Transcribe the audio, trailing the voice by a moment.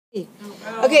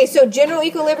Okay, so general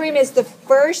equilibrium is the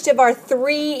first of our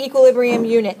 3 equilibrium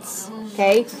units.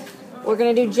 Okay, we're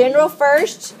going to do general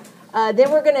first.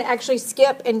 Then we're going to actually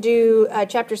skip and do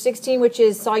chapter 16, which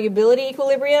is solubility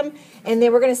equilibrium. And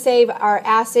then we're going to save our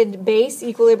acid-base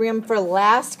equilibrium for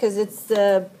last because it's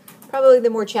probably the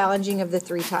more challenging of the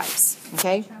 3 types.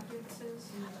 Okay,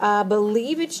 I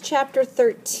believe it's chapter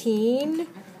 13.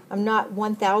 I'm not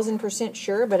 1,000%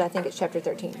 sure, but I think it's chapter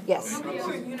 13. Yes. How many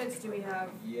more units do we have?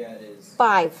 Yeah, it is.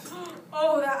 5.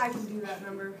 Oh, I can do that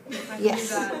number.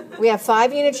 Yes. We have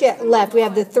 5 units left. We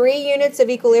have the 3 units of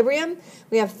equilibrium.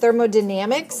 We have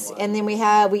thermodynamics, and then we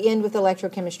end with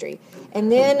electrochemistry. And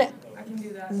then I can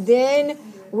do that. Then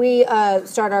we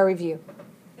start our review.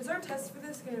 Is our test for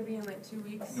this going to be in like 2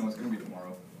 weeks? No, it's going to be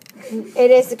tomorrow. It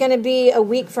is going to be a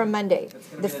week from Monday,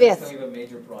 the 5th. It's going to be a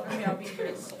major project. Okay, I'll be here.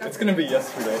 It's going to be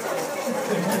yesterday.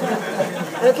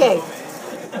 Okay.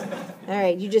 All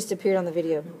right, you just appeared on the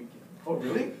video. Oh,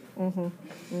 really? Mm-hmm.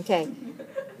 Okay.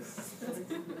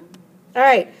 All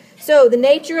right, so the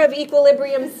nature of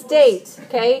equilibrium state,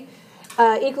 okay?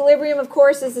 Equilibrium, of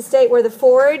course, is the state where the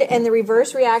forward and the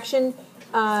reverse reaction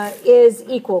is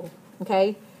equal,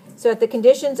 okay? So at the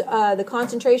conditions, the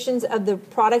concentrations of the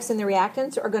products and the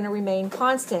reactants are going to remain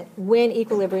constant when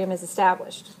equilibrium is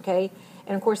established, okay?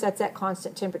 And of course, that's at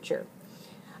constant temperature.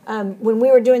 When we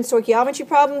were doing stoichiometry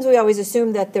problems, we always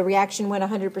assumed that the reaction went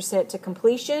 100% to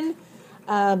completion,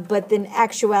 but in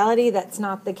actuality, that's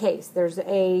not the case. There's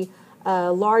a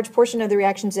large portion of the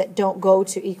reactions that don't go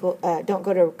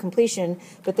to completion,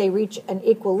 but they reach an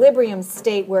equilibrium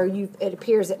state where it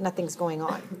appears that nothing's going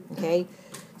on, okay?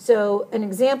 So an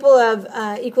example of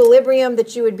equilibrium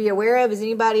that you would be aware of is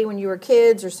anybody when you were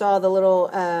kids or saw the little,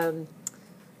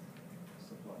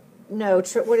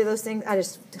 what are those things?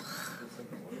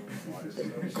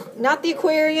 Not the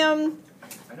aquarium.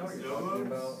 I know what you're talking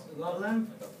about. Lava lamp?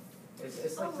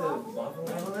 It's like the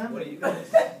lava lamp? What do you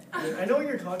guys? I know what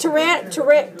you're talking about.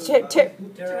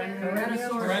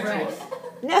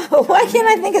 No, why can't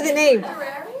I think of the name?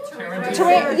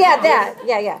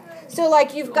 Yeah. So,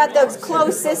 like, you've got those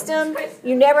closed system.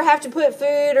 You never have to put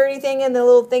food or anything in the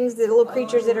little things, the little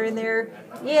creatures that are in there.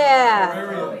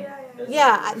 Yeah,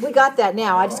 we got that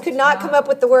now. I just could not come up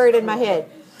with the word in my head.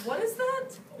 What is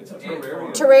that? It's a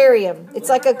terrarium. Terrarium. It's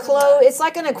like it's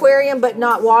like an aquarium, but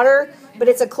not water. But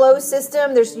it's a closed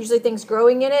system. There's usually things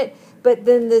growing in it. But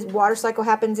then the water cycle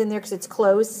happens in there because it's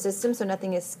closed system, so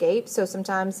nothing escapes. So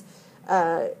sometimes,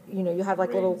 you have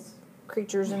like little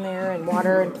creatures in there and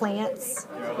water and plants.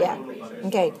 Yeah.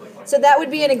 Okay. So that would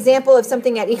be an example of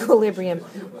something at equilibrium,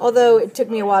 although it took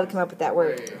me a while to come up with that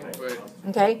word.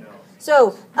 Okay.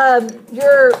 So you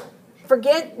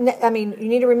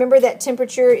need to remember that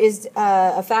temperature is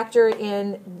a factor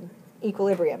in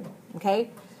equilibrium.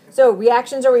 Okay. So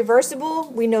reactions are reversible.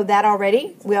 We know that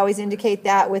already. We always indicate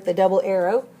that with a double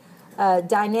arrow.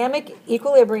 Dynamic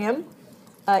equilibrium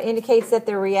indicates that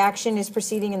the reaction is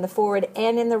proceeding in the forward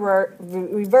and in the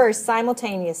reverse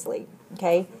simultaneously.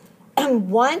 Okay,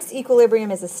 once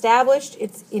equilibrium is established,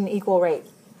 it's in equal rate.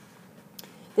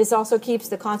 This also keeps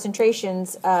the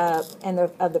concentrations of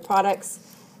the products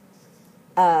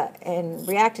and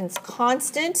reactants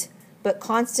constant, but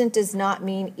constant does not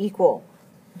mean equal.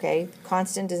 Okay,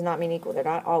 constant does not mean equal. They're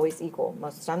not always equal.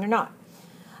 Most of the time, they're not.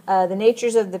 The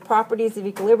natures of the properties of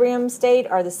equilibrium state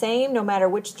are the same no matter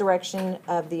which direction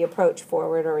of the approach,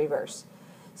 forward or reverse.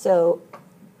 So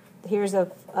here's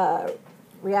a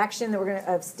reaction that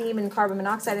of steam and carbon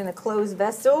monoxide in a closed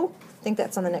vessel. I think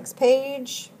that's on the next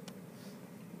page,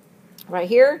 right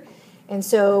here. And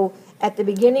so at the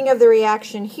beginning of the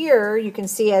reaction here, you can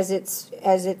see as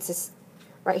it's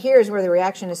right here is where the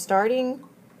reaction is starting.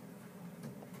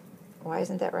 Why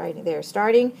isn't that right there?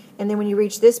 Starting, and then when you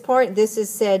reach this part, this is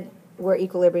said where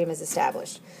equilibrium is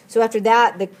established. So after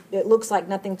that, it looks like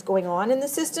nothing's going on in the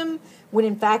system, when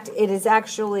in fact it is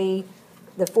actually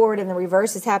the forward and the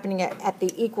reverse is happening at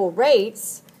the equal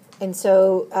rates, and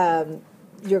so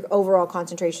your overall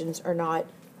concentrations are not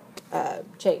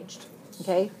changed.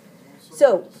 Okay?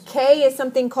 So K is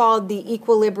something called the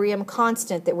equilibrium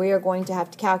constant that we are going to have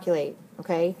to calculate.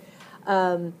 Okay?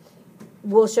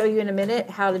 We'll show you in a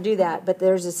minute how to do that, but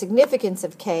there's a significance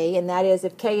of K, and that is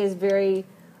if K is very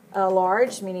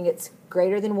large, meaning it's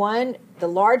greater than 1, the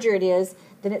larger it is,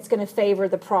 then it's going to favor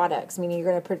the products, meaning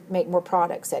you're going to make more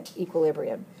products at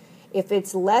equilibrium. If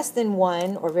it's less than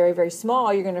 1 or very, very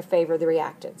small, you're going to favor the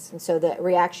reactants. And so the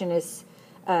reaction is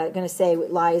going to say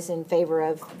it lies in favor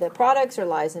of the products or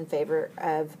lies in favor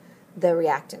of the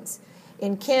reactants.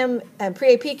 In Chem,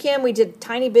 pre-AP Chem, we did a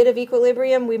tiny bit of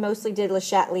equilibrium. We mostly did Le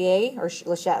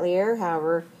Chatelier,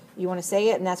 however you want to say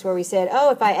it, and that's where we said, oh,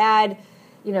 if I add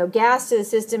gas to the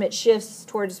system, it shifts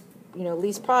towards,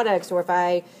 least products. Or if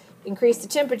I increase the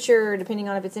temperature, depending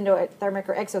on if it's endothermic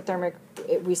or exothermic,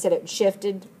 we said it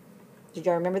shifted. Did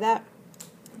y'all remember that?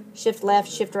 Shift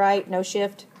left, shift right, no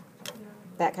shift,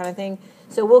 that kind of thing.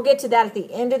 So we'll get to that at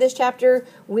the end of this chapter.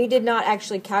 We did not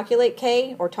actually calculate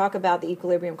K or talk about the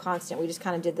equilibrium constant. We just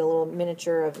kind of did the little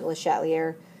miniature of Le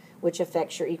Chatelier, which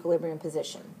affects your equilibrium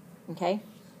position. Okay?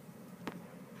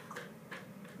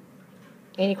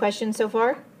 Any questions so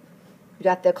far? You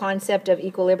got the concept of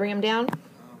equilibrium down?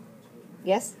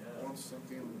 Yes?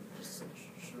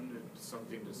 Shouldn't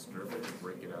something disturb it to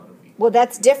break it out of equilibrium? Well,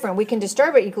 that's different. We can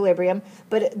disturb equilibrium,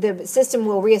 but the system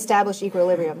will reestablish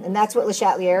equilibrium. And that's what Le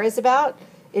Chatelier is about.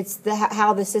 It's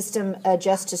how the system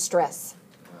adjusts to stress.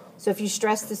 So if you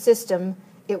stress the system,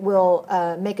 it will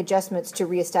make adjustments to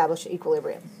reestablish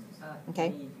equilibrium.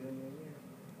 Okay?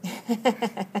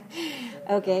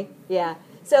 Okay, yeah.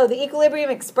 So the equilibrium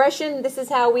expression, this is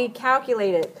how we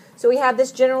calculate it. So we have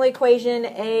this general equation,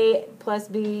 A plus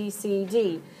B, C,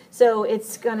 D. So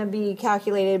it's going to be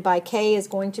calculated by K is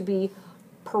going to be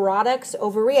products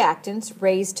over reactants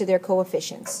raised to their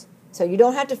coefficients. So you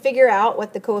don't have to figure out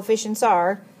what the coefficients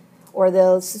are, or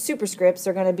the superscripts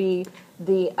are going to be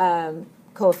the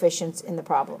coefficients in the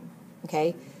problem.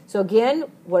 Okay? So again,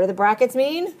 what do the brackets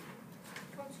mean?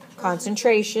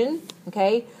 Concentration.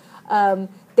 Okay?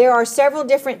 There are several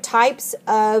different types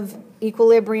of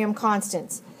equilibrium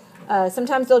constants.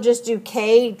 Sometimes they'll just do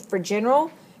K for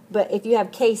general, but if you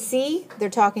have Kc, they're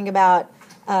talking about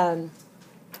the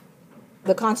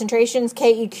concentrations.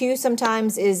 KEQ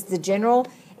sometimes is the general,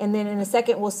 and then in a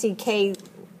second we'll see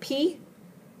Kp,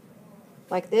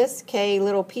 like this, K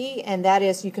little p, and that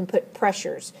is you can put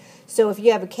pressures. So if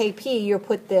you have a Kp, you'll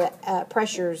put the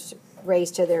pressures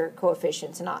raised to their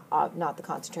coefficients, not the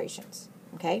concentrations.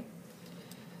 Okay?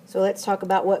 So let's talk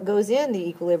about what goes in the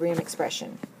equilibrium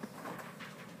expression.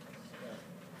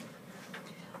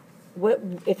 What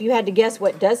if you had to guess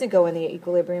what doesn't go in the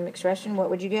equilibrium expression? What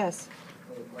would you guess?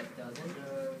 What doesn't?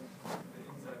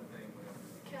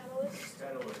 Catalyst.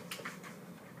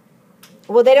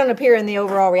 Well, they don't appear in the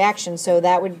overall reaction, so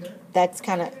that's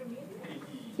kind of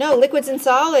no liquids and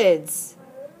solids.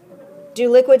 Do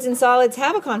liquids and solids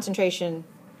have a concentration?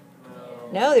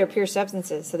 No, they're pure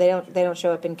substances, so they don't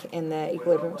show up in the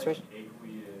equilibrium expression.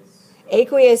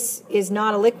 Aqueous is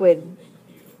not a liquid.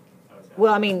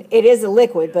 Well, I mean, it is a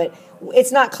liquid, but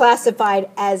it's not classified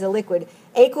as a liquid.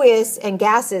 Aqueous and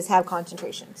gases have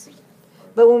concentrations.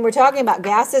 But when we're talking about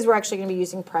gases, we're actually going to be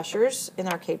using pressures in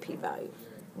our Kp value.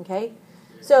 Okay?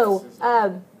 So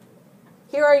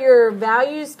here are your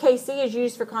values. Kc is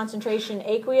used for concentration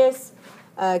aqueous.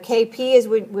 Kp is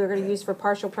we're going to use for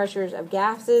partial pressures of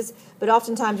gases, but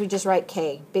oftentimes we just write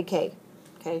K, big K.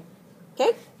 Okay?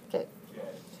 Okay? Okay.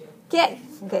 K.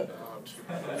 Okay.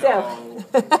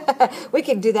 So we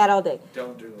could do that all day.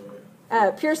 Don't do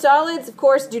it. Pure solids, of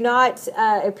course, do not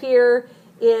appear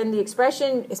in the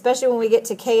expression, especially when we get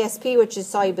to KSP, which is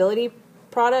solubility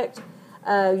product.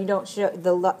 You don't show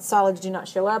the solids do not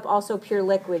show up. Also, pure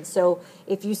liquids. So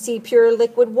if you see pure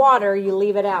liquid water, you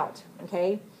leave it out.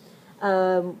 Okay.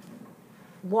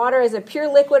 Water as a pure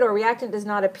liquid or reactant does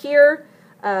not appear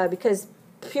because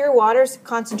pure water's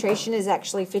concentration is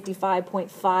actually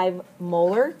 55.5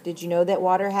 molar. Did you know that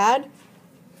water had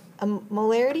a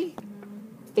molarity?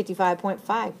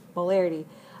 55.5 molarity.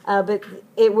 But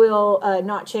it will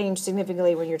not change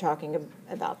significantly when you're talking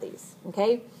about these.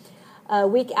 Okay?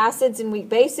 Weak acids and weak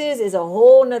bases is a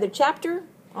whole nother chapter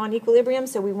on equilibrium,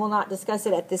 so we will not discuss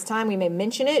it at this time. We may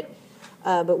mention it,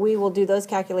 but we will do those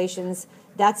calculations.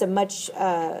 That's a much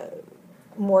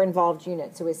more involved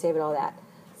unit, so we save it all that.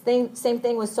 Same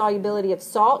thing with solubility of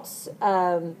salts.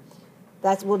 We'll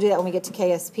do that when we get to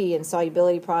KSP and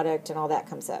solubility product and all that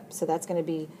comes up. So that's going to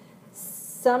be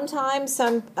sometimes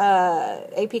some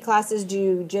AP classes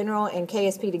do general and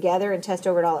KSP together and test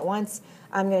over it all at once.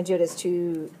 I'm going to do it as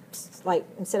two, like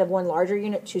instead of one larger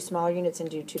unit, two smaller units and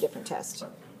do two different tests.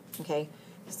 Okay,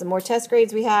 because the more test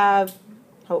grades we have,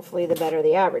 hopefully the better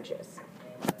the average is.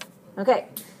 Okay,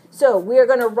 so we are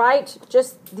going to write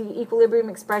just the equilibrium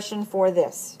expression for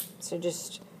this. So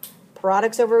just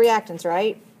products over reactants,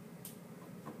 right?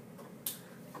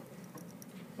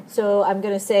 So I'm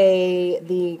going to say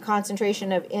the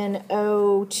concentration of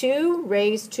NO2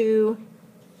 raised to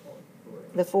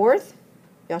the fourth.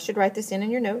 Y'all should write this in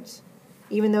your notes,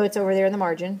 even though it's over there in the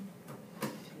margin.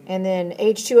 And then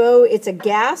H2O, it's a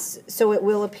gas, so it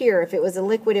will appear. If it was a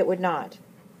liquid, it would not.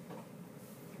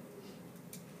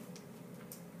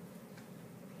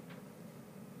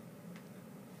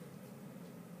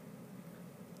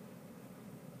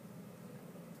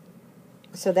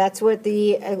 So that's what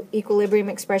the equilibrium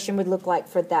expression would look like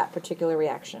for that particular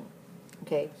reaction.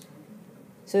 Okay.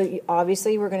 So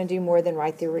obviously we're going to do more than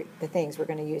write the things. We're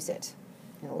going to use it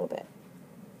in a little bit.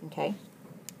 Okay.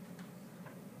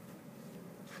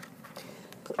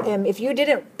 If you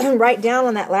didn't write down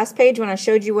on that last page when I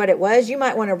showed you what it was, you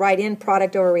might want to write in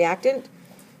product over reactant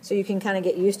so you can kind of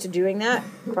get used to doing that.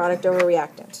 Product over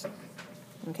reactant.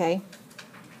 Okay.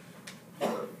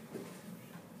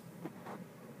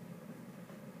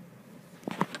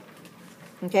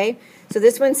 Okay, so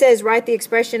this one says write the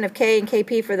expression of K and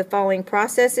Kp for the following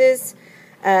processes.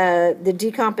 The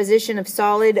decomposition of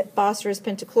solid phosphorus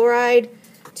pentachloride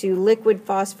to liquid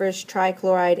phosphorus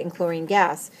trichloride and chlorine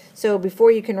gas. So before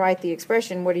you can write the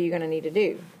expression, what are you going to need to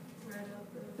do?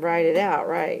 Write it out,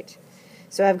 right.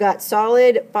 So I've got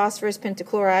solid phosphorus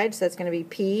pentachloride, so that's going to be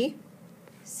P,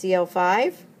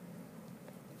 Cl5,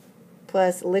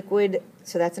 plus liquid,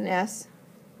 so that's an S,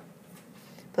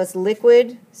 plus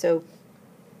liquid, so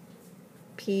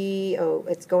P, oh,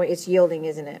 it's yielding,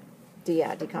 isn't it?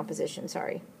 Yeah, decomposition,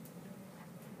 sorry.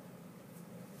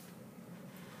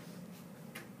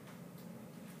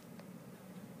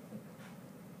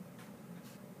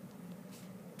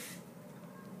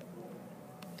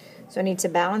 So I need to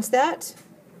balance that.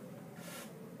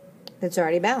 It's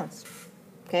already balanced.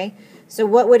 Okay, so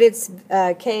what would its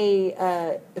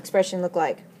K expression look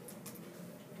like?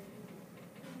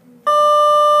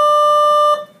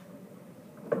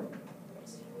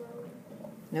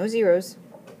 No zeros.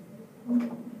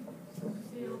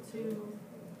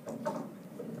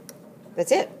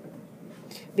 That's it.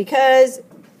 Because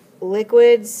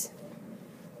liquids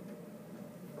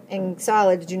and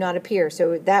solids do not appear,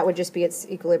 so that would just be its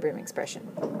equilibrium expression.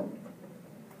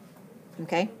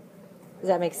 Okay? Does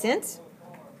that make sense?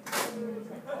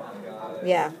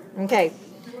 Yeah. Okay.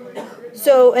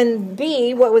 So, in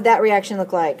B, what would that reaction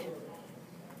look like?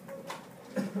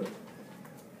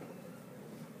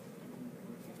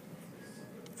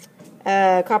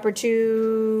 Copper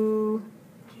 2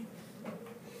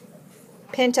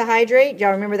 pentahydrate.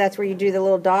 Y'all remember that's where you do the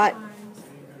little dot?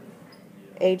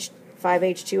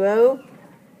 H5H2O.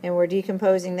 And we're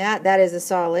decomposing that. That is a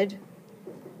solid.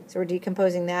 So we're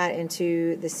decomposing that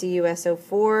into the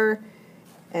CuSO4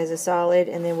 as a solid,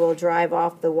 and then we'll drive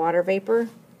off the water vapor.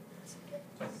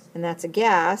 And that's a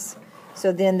gas.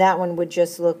 So then that one would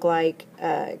just look like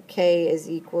K is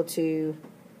equal to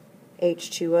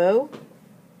H2O.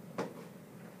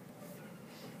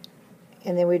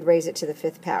 And then we'd raise it to the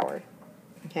 5th power.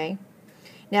 Okay?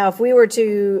 Now, if we were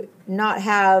to not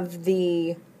have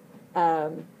the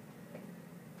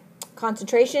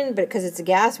concentration, but because it's a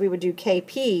gas, we would do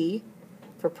Kp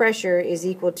for pressure is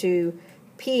equal to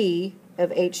P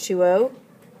of H2O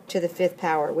to the 5th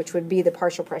power, which would be the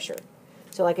partial pressure.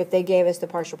 So like if they gave us the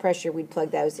partial pressure, we'd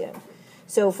plug those in.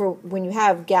 So for when you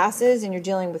have gases and you're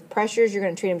dealing with pressures, you're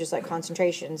going to treat them just like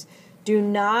concentrations. Do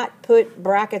not put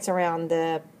brackets around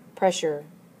the pressure.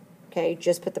 Okay,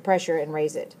 just put the pressure and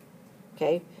raise it.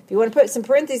 Okay, if you want to put some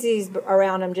parentheses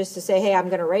around them just to say, hey, I'm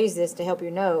going to raise this to help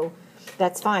you know,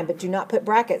 that's fine. But do not put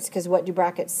brackets, because what do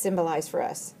brackets symbolize for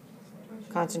us?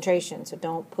 Concentration. So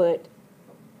don't put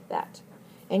that.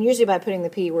 And usually by putting the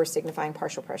P, we're signifying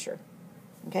partial pressure.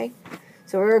 Okay,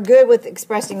 so we're good with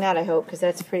expressing that, I hope, because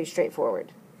that's pretty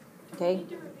straightforward. Okay.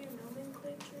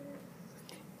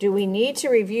 Do we need to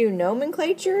review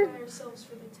nomenclature?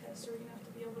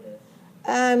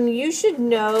 You should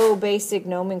know basic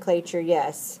nomenclature,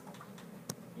 yes.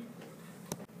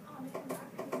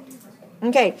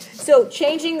 Okay, so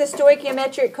changing the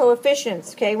stoichiometric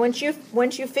coefficients. Okay, once you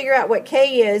figure out what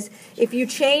K is, if you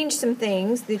change some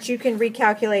things, that you can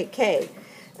recalculate K.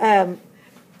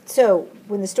 So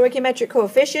when the stoichiometric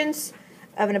coefficients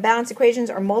of an balanced equations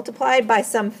are multiplied by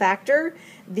some factor,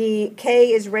 the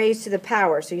K is raised to the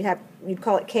power. So you'd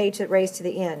call it K to raised to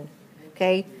the n.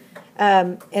 Okay.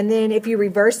 And then if you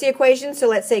reverse the equation, so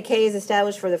let's say K is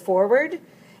established for the forward,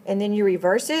 and then you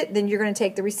reverse it, then you're going to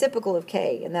take the reciprocal of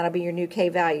K, and that'll be your new K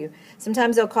value.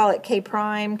 Sometimes they'll call it K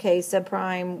prime, K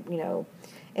subprime, you know.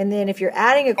 And then if you're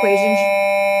adding equations,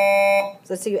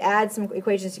 so let's say you add some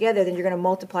equations together, then you're going to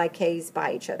multiply K's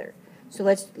by each other. So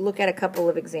let's look at a couple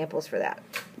of examples for that.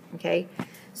 Okay.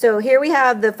 So here we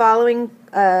have the following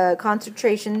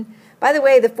concentration. By the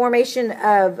way, the formation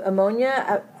of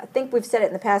ammonia, I think we've said it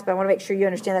in the past, but I want to make sure you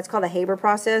understand that's called the Haber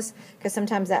process, because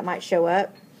sometimes that might show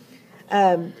up.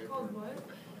 The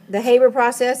Haber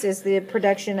process is the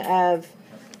production of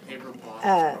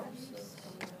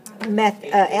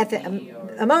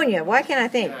ammonia. Why can't I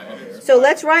think? So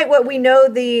let's write what we know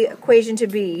the equation to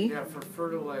be. Yeah, for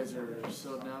fertilizer,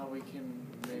 so now we can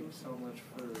make so much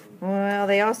for Well,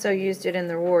 they also used it in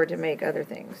the war to make other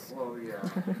things. Well, yeah.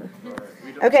 But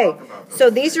we don't Okay, talk about those so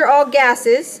these things. are all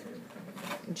gases.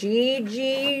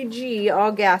 G,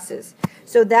 all gases.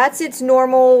 So that's its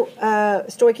normal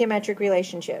stoichiometric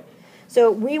relationship.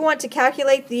 So we want to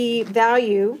calculate the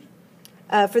value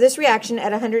for this reaction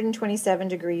at 127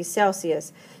 degrees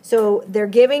Celsius. So they're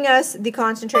giving us the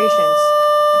concentrations.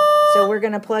 So we're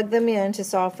going to plug them in to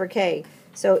solve for K.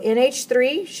 So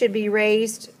NH3 should be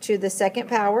raised to the second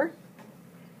power.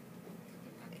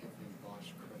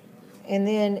 And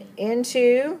then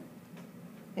N2,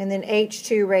 and then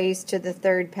H2 raised to the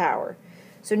third power.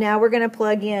 So now we're going to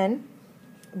plug in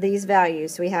these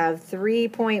values. So we have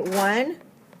 3.1.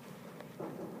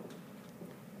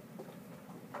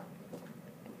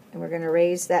 And we're going to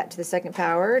raise that to the second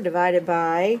power, divided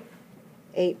by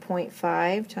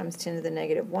 8.5 times 10 to the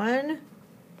negative 1.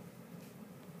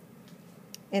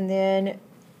 And then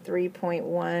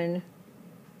 3.1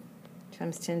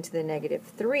 times 10 to the negative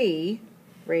 3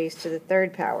 raised to the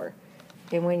third power.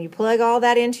 And when you plug all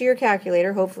that into your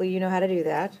calculator, hopefully you know how to do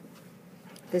that,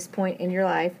 at this point in your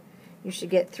life, you should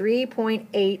get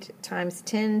 3.8 times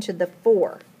 10 to the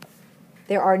 4.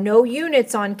 There are no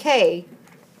units on K.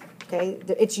 Okay,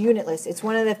 it's unitless. It's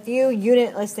one of the few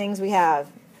unitless things we have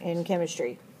in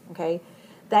chemistry. Okay,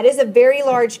 that is a very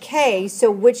large K.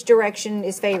 So which direction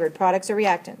is favored, products or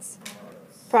reactants?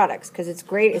 Products, because it's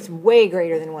great. It's way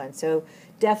greater than 1. So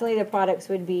definitely the products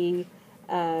would be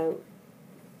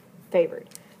favored.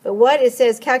 But what it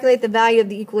says, calculate the value of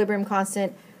the equilibrium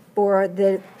constant for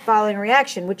the following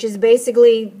reaction, which is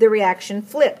basically the reaction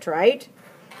flipped, right?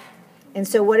 And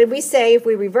so what did we say? If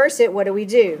we reverse it, what do we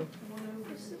do?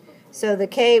 So the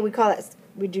K, we call it,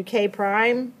 we do K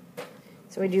prime.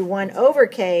 So we do 1 over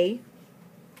K.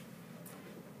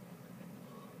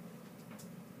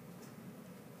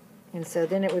 And so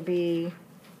then it would be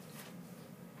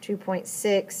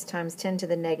 2.6 times 10 to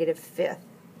the negative 5th,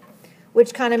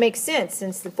 which kind of makes sense.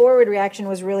 Since the forward reaction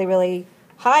was really, really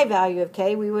high value of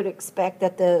K, we would expect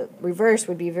that the reverse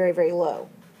would be very, very low.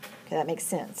 Okay, that makes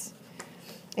sense.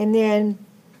 And then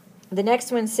the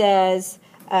next one says,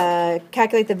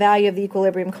 calculate the value of the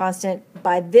equilibrium constant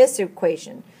by this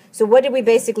equation. So what did we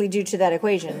basically do to that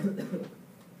equation?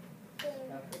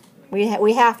 We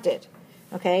halved it.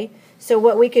 Okay? So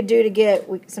what we could do to get,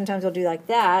 sometimes we'll do like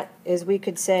that, is we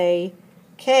could say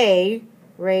K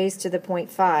raised to the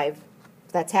 0.5.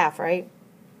 That's half, right?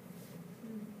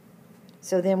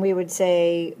 So then we would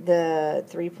say the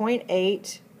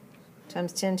 3.8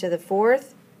 times 10 to the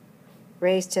 4th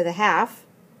raised to the half,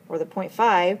 or the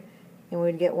 0.5, and we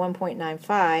would get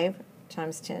 1.95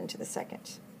 times 10 to the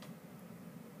 2nd.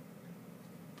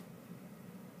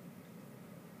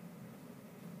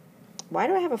 Why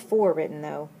do I have a 4 written,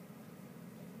 though?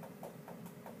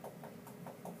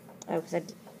 Oh, because I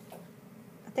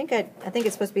think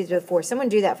it's supposed to be to the 4. Someone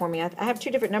do that for me. I have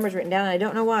 2 different numbers written down, and I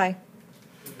don't know why.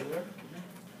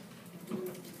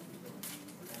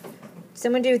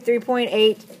 Someone do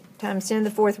 3.8 times 10 to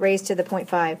the 4th raised to the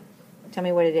 0.5. Tell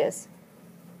me what it is.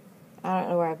 I don't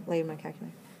know where I've laid my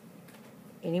calculator.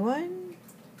 Anyone?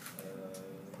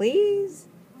 Please?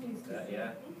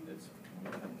 Yeah, it's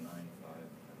 1.95.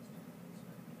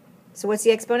 So what's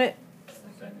the exponent?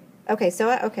 Second. Okay,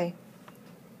 so okay.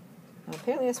 Well,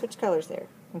 apparently I switched colors there.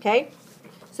 Okay?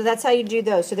 So that's how you do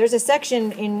those. So there's a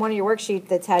section in one of your worksheets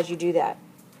that has you do that.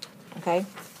 Okay?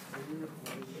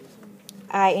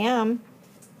 I am,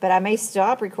 but I may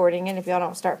stop recording it if y'all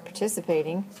don't start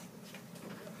participating.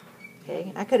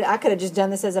 Okay? I could have just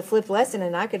done this as a flipped lesson,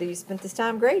 and I could have spent this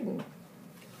time grading.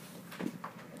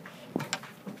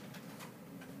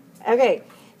 Okay,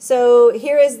 so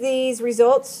here is these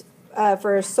results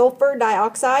for sulfur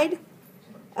dioxide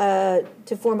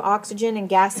to form oxygen and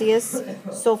gaseous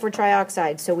sulfur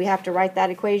trioxide. So we have to write that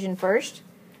equation first.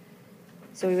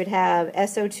 So we would have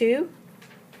SO2,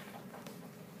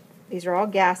 these are all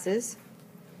gases,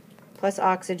 plus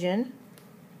oxygen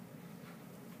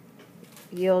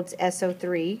yields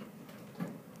SO3.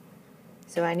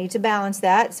 So I need to balance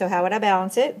that. So how would I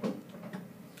balance it?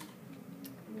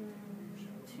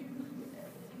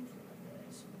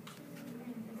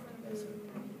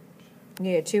 You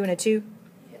need a 2 and a 2,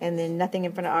 and then nothing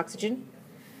in front of oxygen.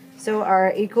 So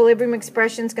our equilibrium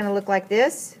expression is going to look like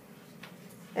this.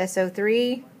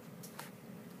 SO3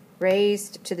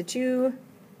 raised to the 2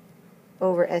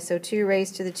 over SO2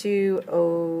 raised to the 2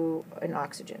 O and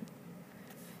oxygen.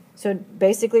 So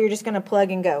basically you're just going to plug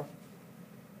and go.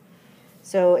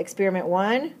 So experiment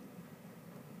 1,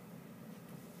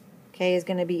 K is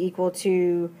going to be equal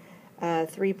to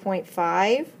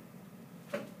 3.5.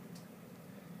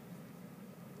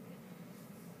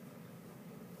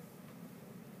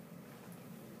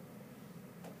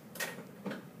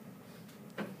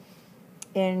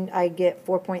 and I get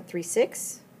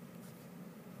 4.36.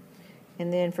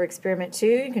 And then for experiment 2,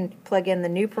 you can plug in the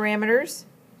new parameters.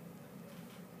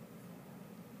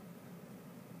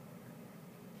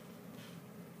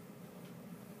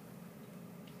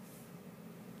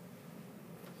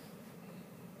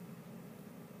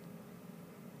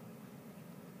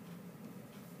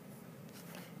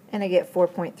 And I get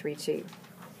 4.32.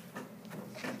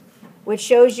 Which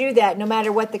shows you that no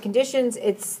matter what the conditions,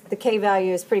 the K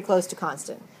value is pretty close to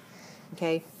constant.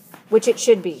 Okay? Which it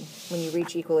should be when you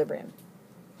reach equilibrium.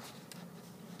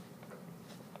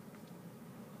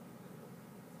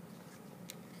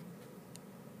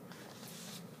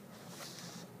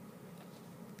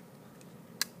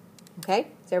 Okay?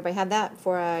 Does everybody have that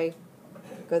before I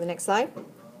go to the next slide?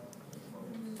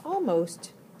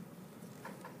 Almost.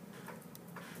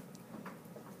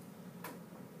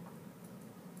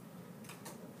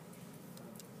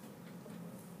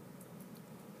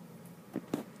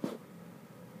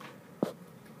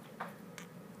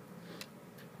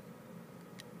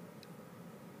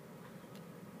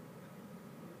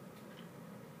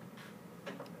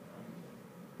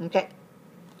 Okay.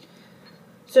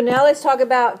 So now let's talk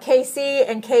about Kc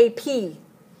and Kp,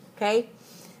 okay?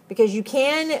 Because you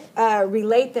can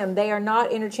relate them. They are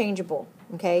not interchangeable,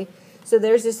 okay? So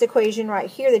there's this equation right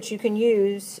here that you can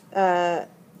use to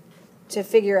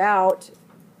figure out,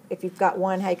 if you've got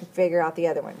one, how you can figure out the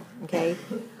other one, okay?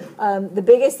 The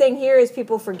biggest thing here is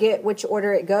people forget which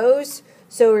order it goes.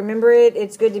 So remember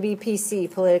it's good to be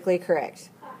PC, politically correct.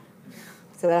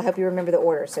 So that'll help you remember the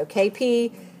order. So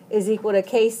Kp is equal to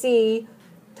Kc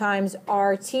times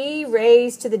RT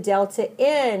raised to the delta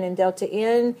N. And delta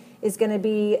N is going to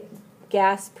be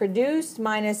gas produced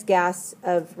minus gas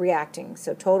of reacting.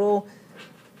 So total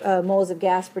moles of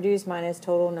gas produced minus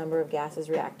total number of gases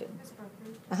reacting.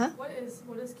 Uh-huh. What does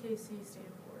Kc stand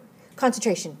for?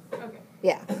 Concentration. Okay.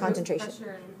 Yeah, concentration.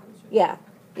 Pressure and concentration. Yeah,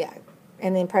 yeah.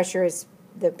 And then pressure is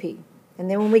the P. And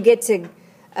then when we get to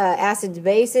acids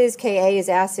bases, Ka is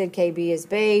acid, Kb is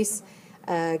base,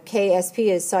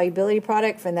 KSP is solubility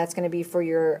product, and that's going to be for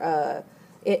your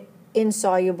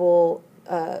insoluble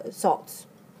salts.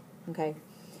 Okay.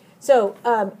 So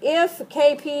if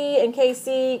Kp and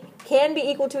Kc can be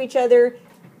equal to each other,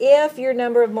 if your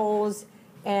number of moles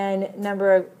and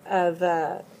number of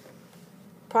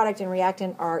product and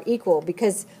reactant are equal,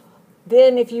 because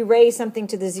then if you raise something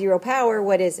to the 0 power,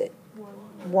 what is it?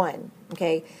 1.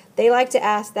 Okay. They like to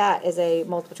ask that as a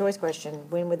multiple choice question.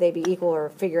 When would they be equal, or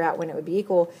figure out when it would be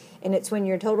equal? And it's when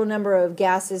your total number of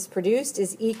gases produced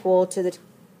is equal to the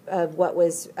what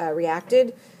was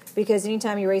reacted, because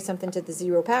anytime you raise something to the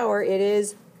 0 power, it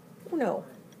is 1.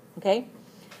 Okay.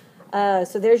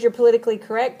 So there's your politically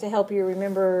correct to help you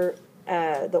remember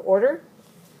the order.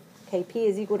 Kp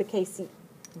is equal to Kc.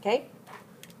 Okay.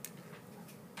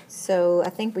 So I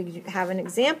think we have an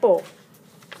example.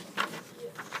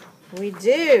 We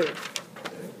do.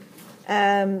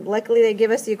 Luckily, they give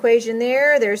us the equation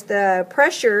there. There's the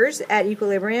pressures at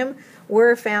equilibrium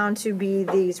were found to be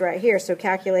these right here. So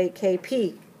calculate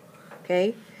Kp.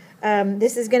 Okay.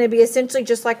 This is going to be essentially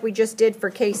just like we just did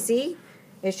for Kc.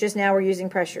 It's just now we're using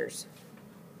pressures.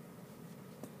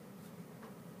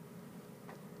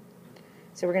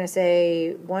 So we're going to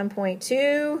say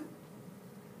 1.2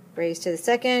 raised to the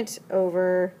second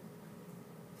over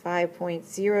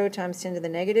 5.0 times 10 to the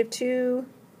negative 2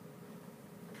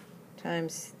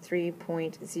 times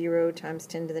 3.0 times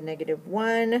 10 to the negative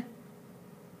 1.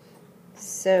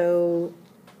 So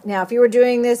now if you were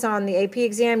doing this on the AP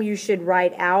exam, you should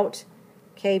write out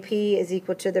Kp is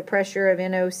equal to the pressure of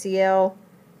NaCl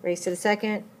raised to the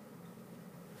second,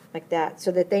 like that,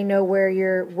 so that they know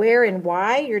where and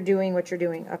why you're doing what you're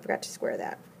doing. I forgot to square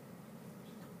that.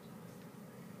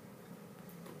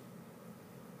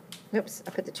 Oops, I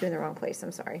put the 2 in the wrong place.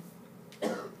 I'm sorry.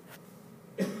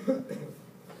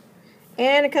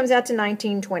 And it comes out to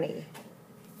 1920.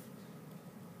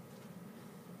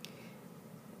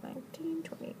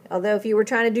 1920. Although if you were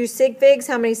trying to do sig figs,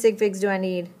 how many sig figs do I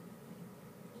need?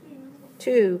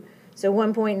 2. So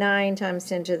 1.9 times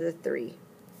 10 to the 3.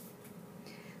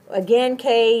 Again,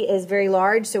 K is very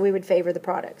large, so we would favor the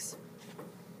products.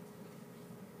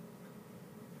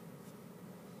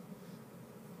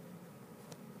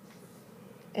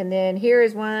 And then here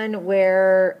is one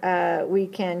where we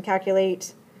can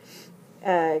calculate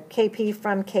Kp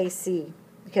from Kc,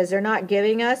 because they're not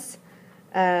giving us,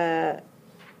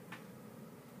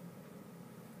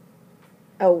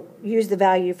 use the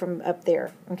value from up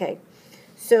there. Okay,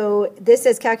 so this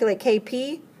says calculate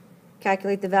Kp,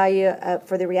 calculate the value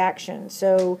for the reaction.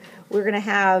 So we're going to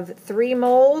have 3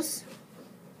 moles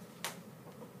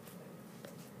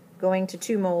going to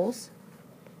 2 moles.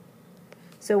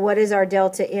 So what is our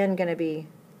delta N going to be?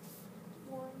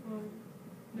 1.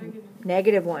 Negative.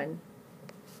 Negative 1.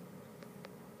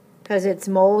 Because it's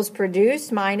moles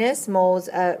produced minus moles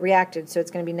reacted. So it's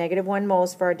going to be negative 1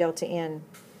 moles for our delta N.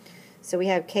 So we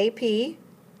have Kp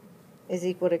is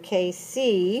equal to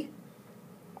Kc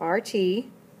RT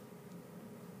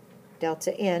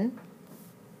delta N.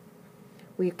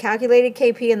 We've calculated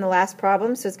Kp in the last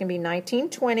problem, so it's going to be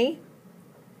 1920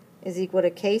 is equal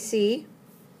to Kc.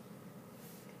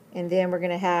 And then we're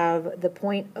going to have the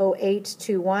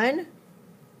 0.0821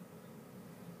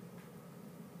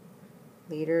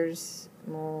 liters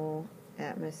mole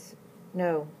atmosphere.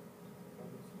 No,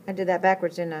 I did that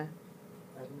backwards, didn't I?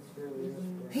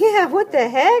 Yeah, what the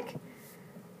heck?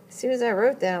 As soon as I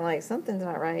wrote that, I'm like, something's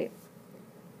not right.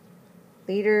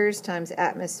 Liters times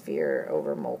atmosphere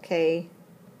over mole K.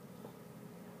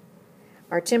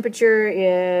 Our temperature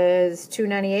is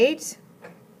 298.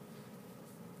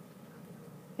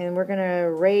 And we're going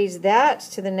to raise that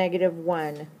to the negative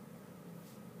 1.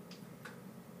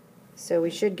 So we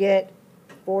should get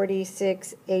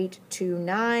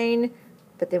 46,829.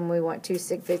 But then we want 2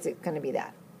 sig figs, it's going to be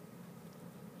that.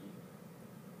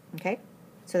 Okay?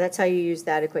 So that's how you use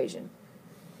that equation.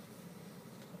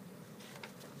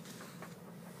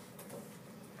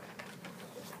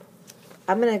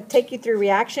 I'm going to take you through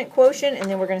reaction quotient, and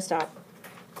then we're going to stop.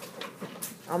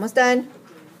 Almost done.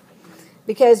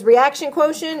 Because reaction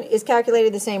quotient is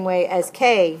calculated the same way as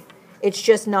K. It's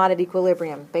just not at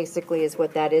equilibrium, basically, is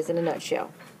what that is in a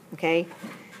nutshell. Okay?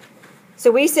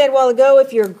 So we said a while ago,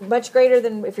 if you're much greater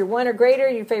than, if you're 1 or greater,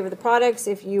 you favor the products.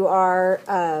 If you are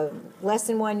less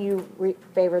than 1, you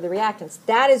favor the reactants.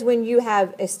 That is when you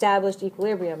have established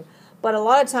equilibrium. But a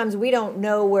lot of times we don't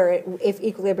know if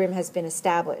equilibrium has been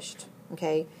established.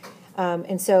 Okay?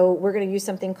 And so we're going to use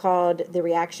something called the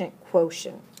reaction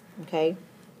quotient. Okay?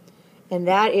 And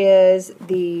that is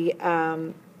the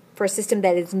for a system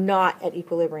that is not at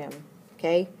equilibrium.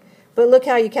 Okay? But look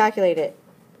how you calculate it.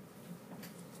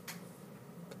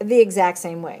 The exact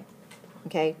same way.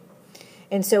 Okay?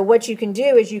 And so what you can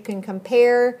do is you can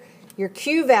compare your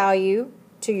Q value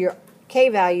to your K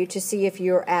value to see if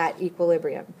you're at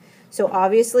equilibrium. So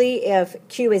obviously if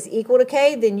Q is equal to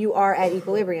K, then you are at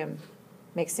equilibrium.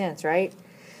 Makes sense, right?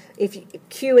 If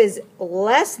Q is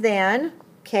less than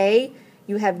K,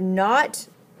 you have not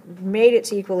made it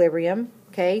to equilibrium.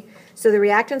 Okay? So the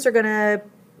reactants are going to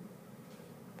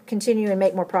continue and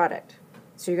make more product.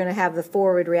 So you're going to have the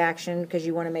forward reaction because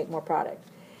you want to make more product.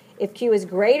 If Q is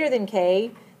greater than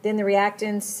K, then the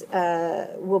reactants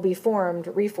will be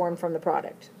reformed from the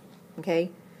product.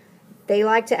 Okay? They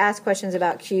like to ask questions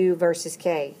about Q versus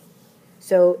K.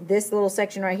 So this little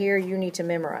section right here, you need to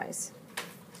memorize.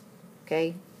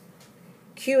 Okay?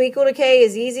 Q equal to K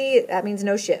is easy. That means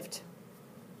no shift.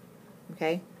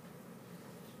 Okay?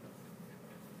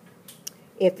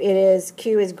 If it is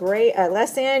Q is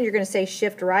less than, you're going to say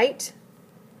shift right.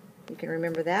 You can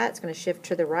remember that. It's going to shift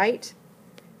to the right,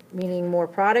 meaning more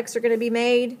products are going to be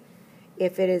made.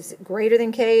 If it is greater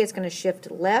than K, it's going to shift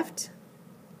left,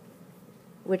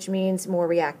 which means more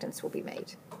reactants will be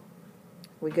made.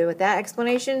 We good with that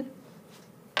explanation?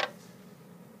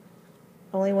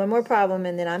 Only one more problem,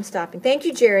 and then I'm stopping. Thank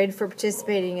you, Jared, for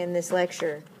participating in this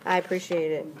lecture. I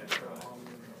appreciate it.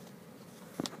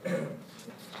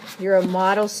 You're a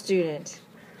model student.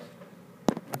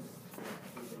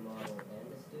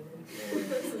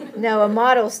 No, a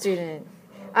model student.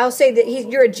 I'll say that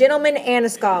you're a gentleman and a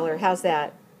scholar. How's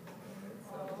that?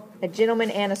 A gentleman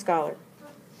and a scholar.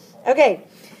 Okay,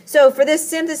 so for this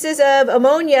synthesis of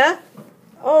ammonia,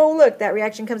 oh, look, that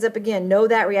reaction comes up again. Know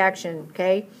that reaction,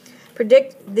 okay?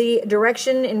 Predict the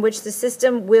direction in which the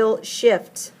system will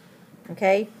shift,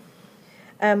 okay?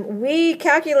 We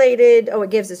calculated, oh, it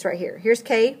gives us right here. Here's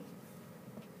K.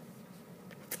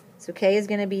 So K is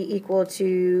going to be equal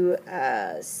to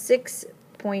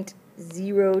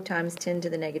 6.0 times 10 to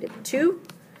the negative 2.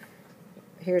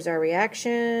 Here's our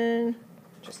reaction,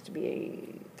 just to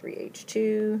be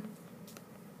 3H2,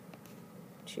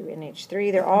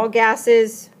 2NH3. They're all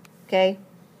gases, okay?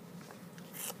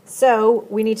 So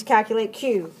we need to calculate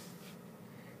Q.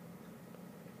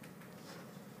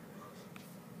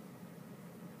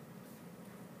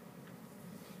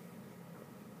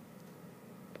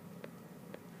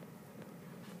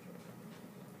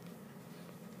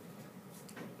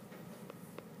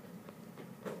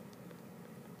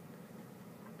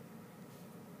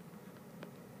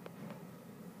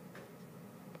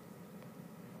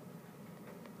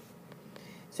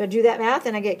 So I do that math,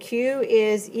 and I get Q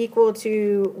is equal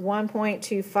to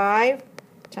 1.25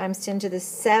 times 10 to the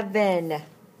 7.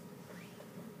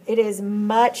 It is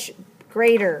much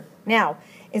greater. Now,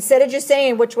 Instead of just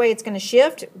saying which way it's going to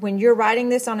shift, when you're writing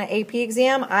this on an AP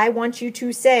exam, I want you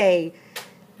to say,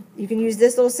 you can use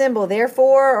this little symbol,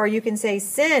 therefore, or you can say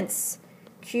since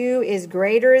Q is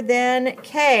greater than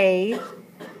K,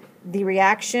 the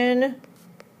reaction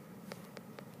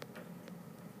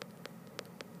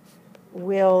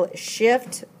will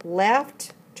shift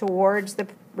left towards the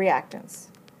reactants.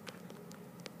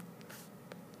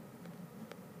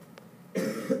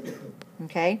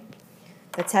 Okay?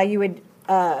 That's how you would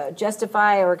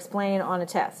justify or explain on a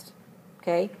test.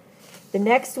 Okay? The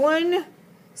next one,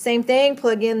 same thing,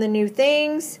 plug in the new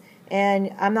things,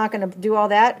 and I'm not going to do all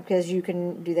that because you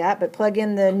can do that, but plug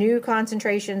in the new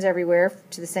concentrations everywhere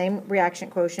to the same reaction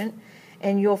quotient,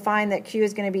 and you'll find that Q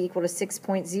is going to be equal to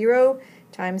 6.0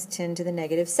 times 10 to the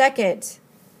negative second.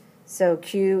 So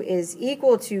Q is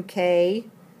equal to K,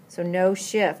 so no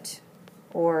shift,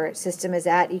 or system is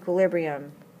at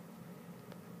equilibrium.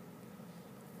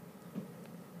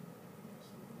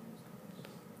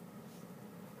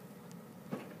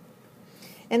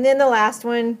 And then the last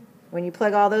one, when you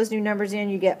plug all those new numbers in,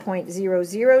 you get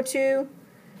 0.002.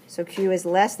 So Q is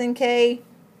less than K.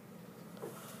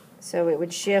 So it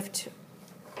would shift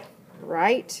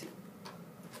right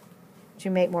to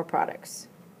make more products.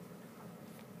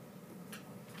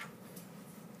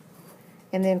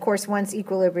 And then, of course, once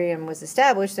equilibrium was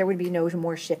established, there would be no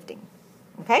more shifting.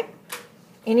 Okay?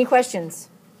 Any questions?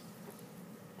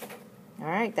 All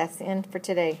right, that's the end for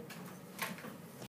today.